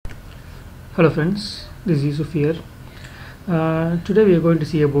Hello friends, this is Yusuf here. Today we are going to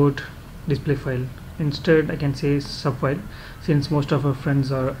see about display file. Instead I can say subfile, since most of our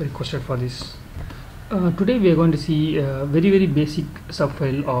friends are requested for this. Today we are going to see a very basic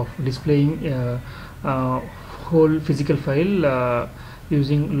subfile of displaying a whole physical file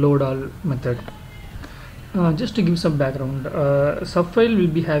using load all method. Just to give some background, subfile will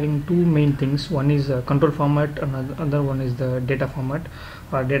be having two main things. One is control format, and another one is the data format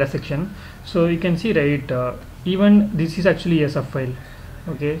or data section. So you can see, right, even this is actually a subfile.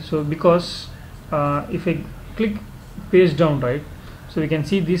 Okay, so because if I click page down, right, so we can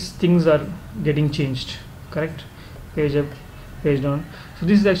see these things are getting changed, correct? Page up, page down. So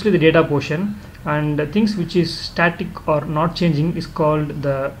this is actually the data portion, and the things which is static or not changing is called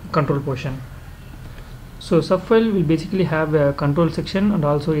the control portion. So subfile will basically have a control section and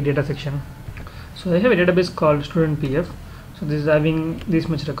also a data section. So I have a database called student pf. So this is having this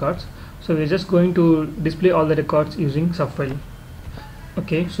much records. So we're just going to display all the records using subfile.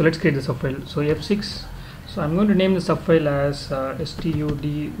 Okay, so let's create the subfile. So F6. So I'm going to name the subfile as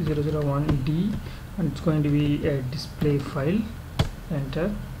stud001d, and it's going to be a display file.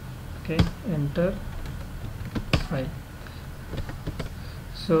 Enter. Okay, enter file.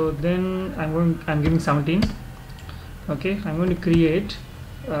 So then I'm giving 17. Okay, I'm going to create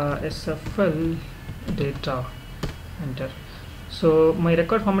SFL data. Enter. So my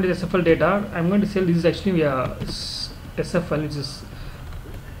record format is SFL data. I'm going to say this is actually a SFL, which is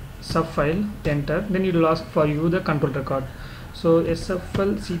subfile. Enter. Then it will ask for you the control record. So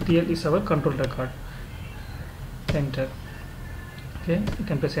SFL CTL is our control record. Enter. Okay, you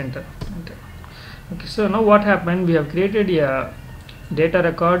can press enter. Enter. Okay, so now what happened? We have created a data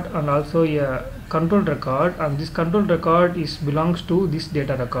record and also a control record, and this control record belongs to this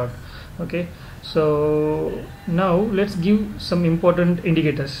data record. Okay, so now let's give some important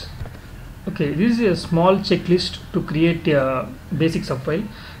indicators. Okay, this is a small checklist to create a basic subfile.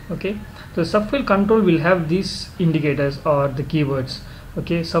 Okay, so subfile control will have these indicators or the keywords.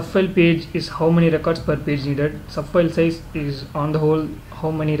 Okay, subfile page is how many records per page needed. Subfile size is on the whole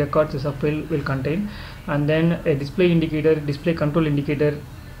how many records the subfile will contain, and then a display indicator, display control indicator,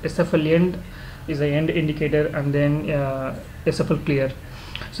 SFL end is a end indicator, and then SFL clear.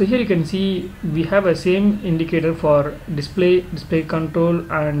 So here you can see we have a same indicator for display control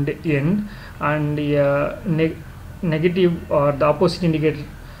and end, and negative or the opposite indicator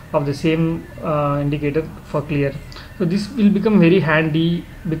of the same indicator for clear. So this will become very handy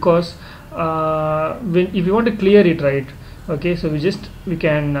because if you want to clear it, right, okay, so we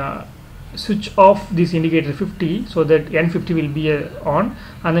can switch off this indicator 50 so that N50 will be on,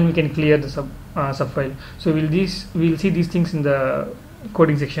 and then we can clear the subfile. So we'll see these things in the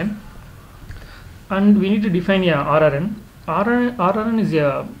coding section, and we need to define a RRN. RRN is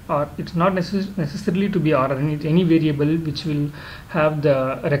it's not necessarily to be RRN. It's any variable which will have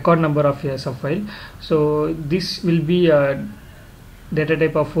the record number of a subfile. So this will be a data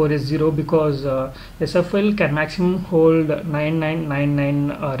type of 4S0 because a subfile can maximum hold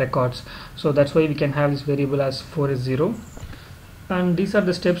 9999 records. So that's why we can have this variable as 4S0. And these are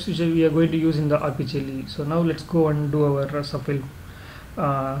the steps which we are going to use in the RPGLE. So now let's go and do our subfile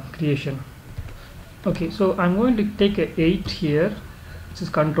creation. Okay, so I'm going to take a 8 here, which is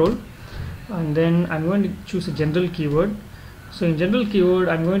control, and then I'm going to choose a general keyword. So in general keyword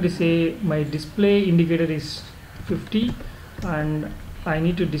I'm going to say my display indicator is 50, and I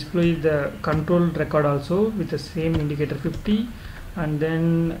need to display the control record also with the same indicator 50, and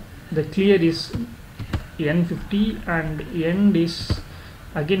then the clear is N50 and end is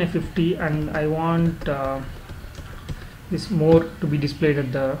again a 50, and I want this more to be displayed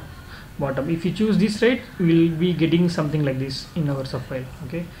at the bottom. If you choose this, right, we will be getting something like this in our subfile.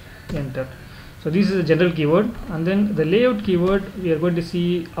 Okay, enter. So this is a general keyword, and then the layout keyword, we are going to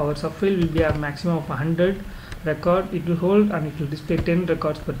see our subfile will be a maximum of 100 record it will hold, and it will display 10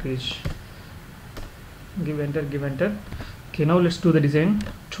 records per page. Give enter, give enter. Okay, now let's do the design.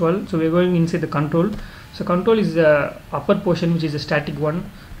 12. So we are going inside the control. So control is the upper portion, which is a static one.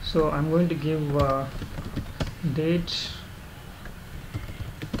 So I'm going to give date,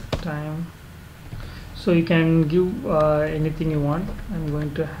 time. So you can give anything you want. I'm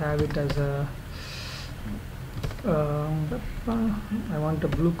going to have it as a I want a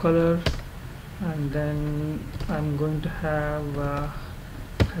blue color, and then I'm going to have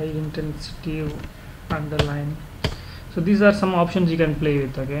high intensity underline. So these are some options you can play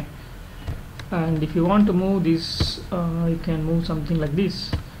with. Okay, and if you want to move this, you can move something like this.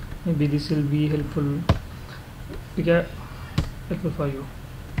 Maybe this will be helpful. Okay, helpful for you.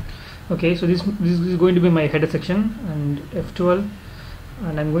 Okay, so this is going to be my header section, and F12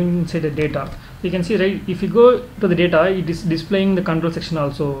 and I'm going inside the data. You can see, right, if you go to the data, it is displaying the control section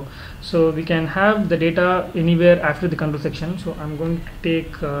also, so we can have the data anywhere after the control section. So I'm going to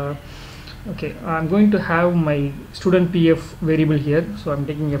take okay, I'm going to have my student PF variable here, so I'm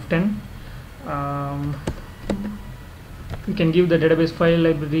taking F10. You can give the database file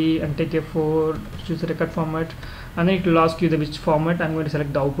library and take F4, choose the record format, and then it will ask you the which format. I'm going to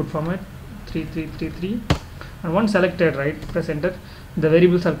select the output format 3333, and once selected, right, press enter. The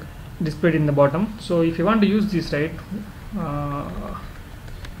variables are displayed in the bottom. So if you want to use this, right,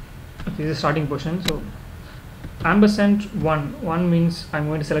 okay, this is starting portion. So ampersand 1 means I'm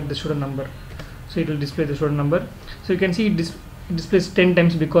going to select the student number, so it will display the student number. So you can see it displays 10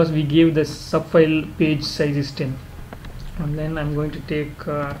 times because we gave the subfile page size is 10. And then I'm going to take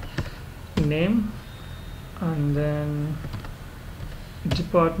name, and then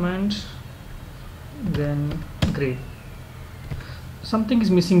department, then grade. Something is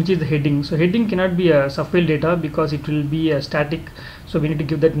missing, which is the heading. So heading cannot be a subfile data because it will be a static, so we need to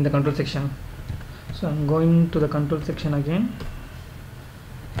give that in the control section. So I'm going to the control section again.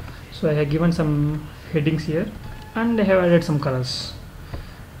 So I have given some headings here, and I have added some colors.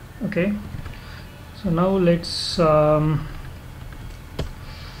 Okay, so now let's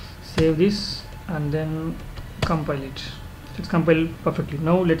save this and then compile it. It's compiled perfectly.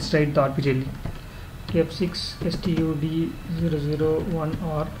 Now let's write the RPGLE. F6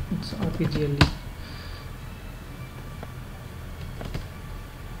 STUD001R, it's RPGLE.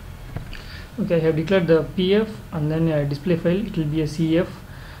 Okay, I have declared the PF, and then a display file, it will be a CF.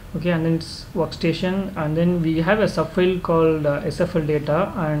 Okay, and then it's workstation, and then we have a subfile called SFL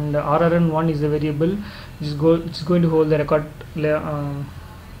data, and RRN1 is a variable which is going to hold the record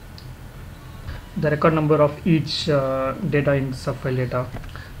number of each data in subfile data.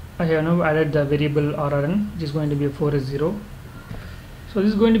 I have now added the variable RRN, which is going to be a 4S0. So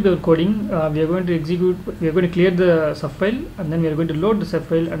this is going to be our coding. We are going to clear the subfile, and then we are going to load the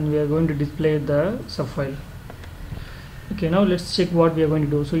subfile, and we are going to display the subfile. Okay, now let's check what we are going to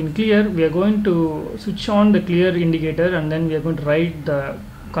do. So in clear, we are going to switch on the clear indicator, and then we are going to write the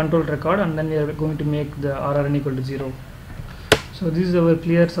control record, and then we are going to make the RRN equal to 0. So this is our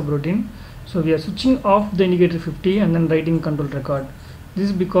clear subroutine. So we are switching off the indicator 50 and then writing control record. This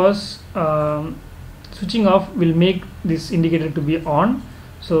is because switching off will make this indicator to be on.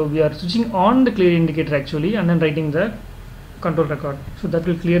 So we are switching on the clear indicator actually, and then writing the control record. So that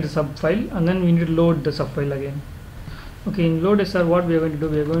will clear the subfile, and then we need to load the subfile again. Okay, in load SR, what we are going to do?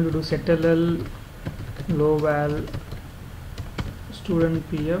 We are going to do setll lowval student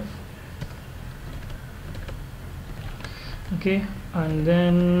PF. Okay, and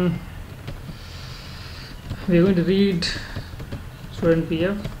then we are going to read student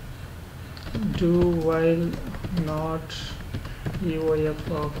PF, do while not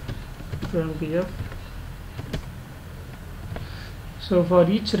EOF of student PF. So for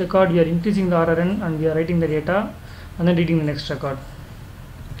each record we are increasing the RRN, and we are writing the data and then reading the next record.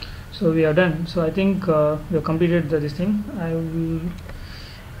 So we are done. So I think we have completed this thing. I will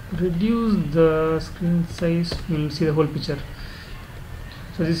reduce the screen size, you will see the whole picture.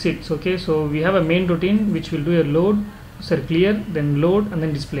 So this is it. Okay, so we have a main routine which will do a load, clear, then load, and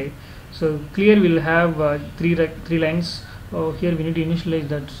then display. So clear will have three lines. Oh, here we need to initialize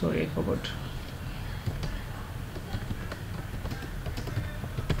that. Sorry, I forgot.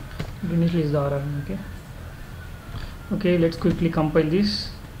 Initialize the RRN. Okay. Okay, let's quickly compile this,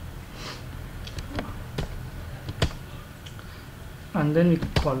 and then we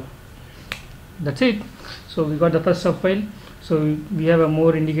call. That's it. So we got the first subfile. So we have a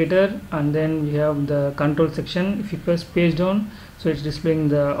more indicator, and then we have the control section. If you press page down, so it's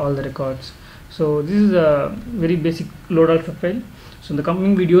displaying all the records. So this is a very basic loadout subfile. So in the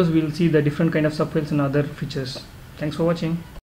coming videos we will see the different kind of subfiles and other features. Thanks for watching.